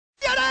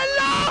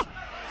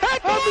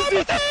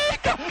Hamsik!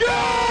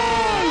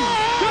 Gol!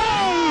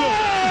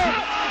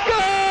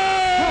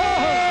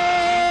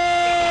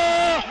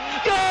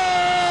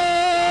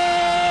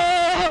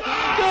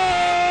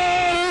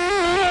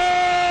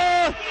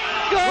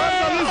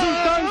 Guarda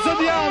l'esultanza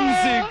di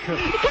Hamsik,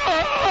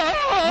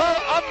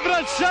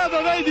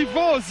 abbracciato dai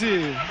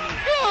tifosi.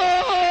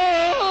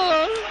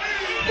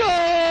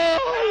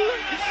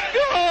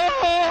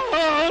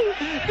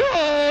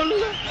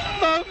 Gol!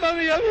 Mamma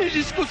mia,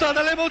 amici,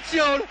 scusate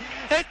l'emozione,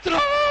 è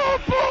troppo!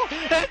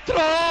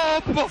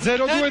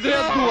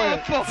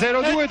 0-2-3-2,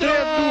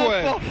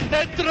 0-2-3-2.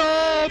 È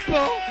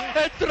troppo!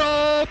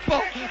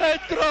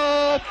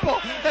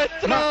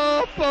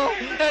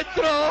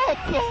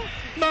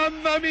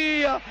 Mamma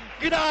mia!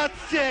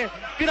 Grazie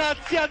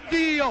a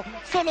Dio,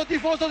 sono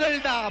tifoso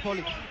del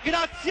Napoli,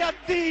 grazie a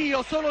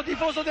Dio sono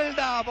tifoso del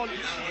Napoli,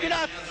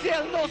 grazie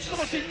al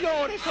nostro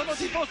Signore sono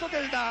tifoso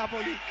del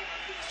Napoli.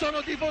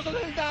 Sono tifoso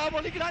del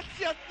Napoli,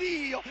 grazie a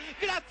Dio,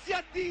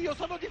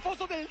 sono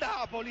tifoso del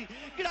Napoli,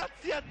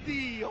 grazie a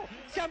Dio,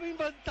 siamo in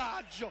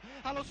vantaggio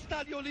allo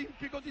Stadio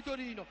Olimpico di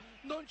Torino,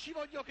 non ci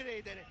voglio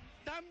credere,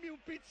 dammi un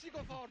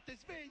pizzico forte,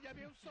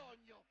 svegliami, è un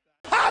sogno.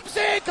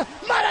 Hamsik,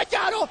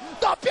 Marechiaro,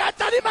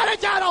 doppietta di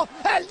Marechiaro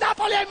e il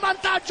Napoli è in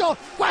vantaggio.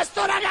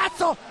 Questo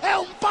ragazzo è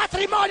un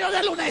patrimonio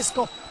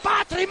dell'UNESCO,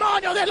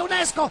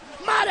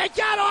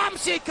 Marechiaro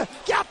Hamsik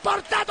che ha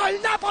portato il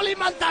Napoli in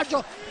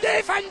vantaggio.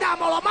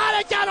 Difendiamolo,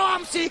 Marechiaro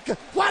Hamsik,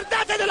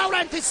 guardate De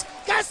Laurentiis,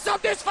 che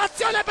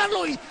soddisfazione per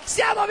lui,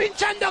 stiamo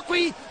vincendo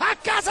qui a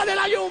casa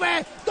della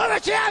Juve dove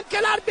c'è anche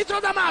l'arbitro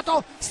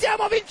D'Amato,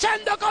 stiamo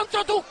vincendo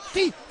contro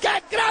tutti,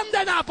 che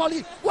grande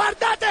Napoli,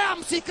 guardate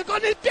Hamsik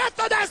con il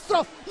piatto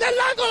destro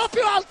nell'angolo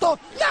più alto,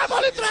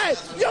 Napoli 3,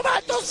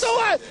 Juventus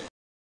 2.